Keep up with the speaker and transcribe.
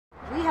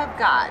have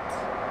got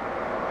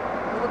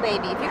little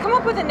baby. If you come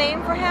up with a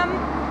name for him,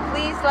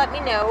 please let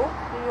me know.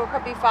 When you're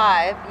puppy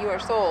 5, you are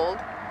sold.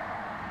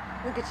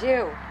 Look at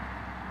you.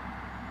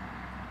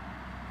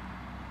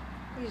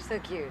 You're so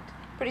cute.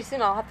 Pretty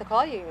soon I'll have to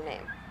call you your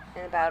name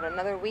in about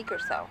another week or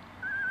so.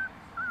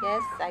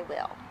 Yes, I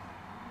will.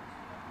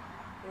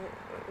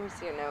 Let me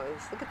see your nose.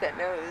 Look at that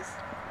nose.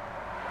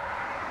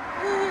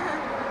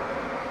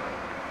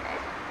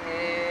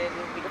 Good,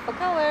 beautiful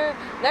color.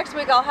 Next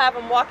week I'll have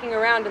them walking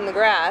around in the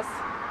grass.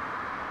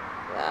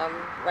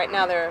 Right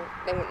now they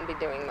wouldn't be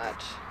doing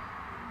much.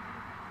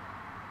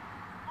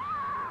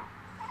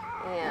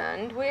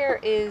 And where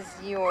is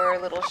your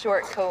little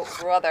short coat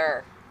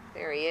brother?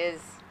 There he is.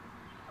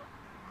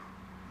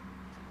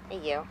 Hey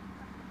you.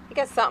 He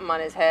got something on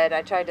his head.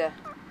 I tried to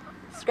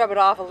scrub it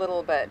off a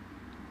little, but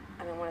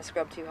I didn't want to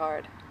scrub too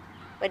hard.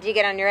 What did you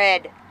get on your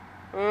head?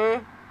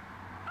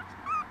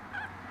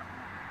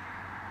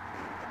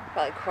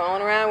 Probably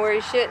crawling around where he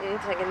shouldn't,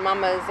 taking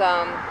Mama's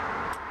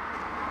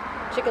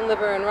chicken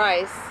liver and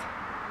rice.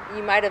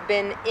 You might have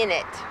been in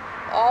it.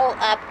 All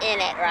up in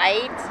it,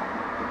 right?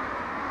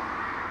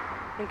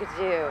 Look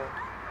at you.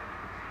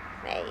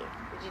 Hey,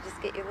 did you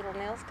just get your little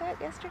nails cut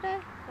yesterday?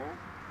 Huh?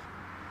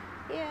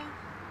 Yeah,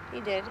 you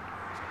did.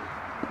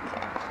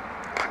 Okay.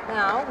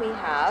 Now we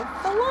have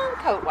the long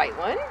coat white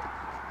one.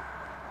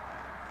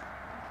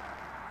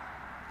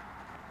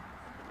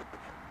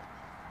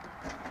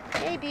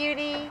 Hey,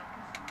 beauty.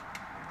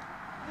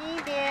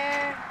 Hey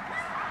there.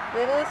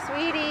 Little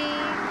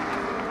sweetie.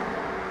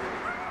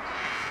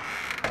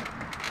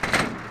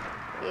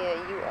 Yeah,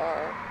 you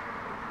are.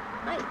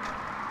 Hi.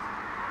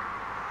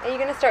 Are you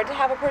going to start to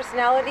have a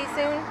personality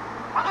soon?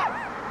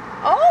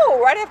 Oh,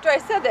 right after I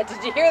said that.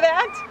 Did you hear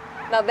that?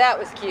 Now that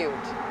was cute.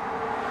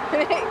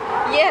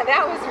 Yeah,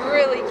 that was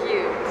really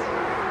cute.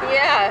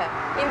 Yeah.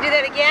 You can do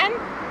that again?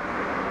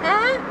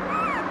 Huh?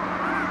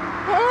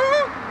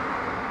 Huh?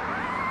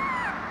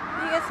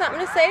 You got something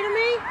to say to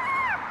me?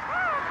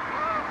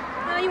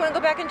 You want to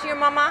go back into your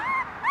mama?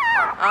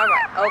 All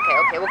right.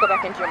 Okay. We'll go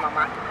back into your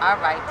mama. All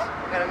right.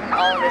 Got them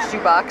all in the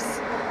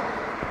shoebox.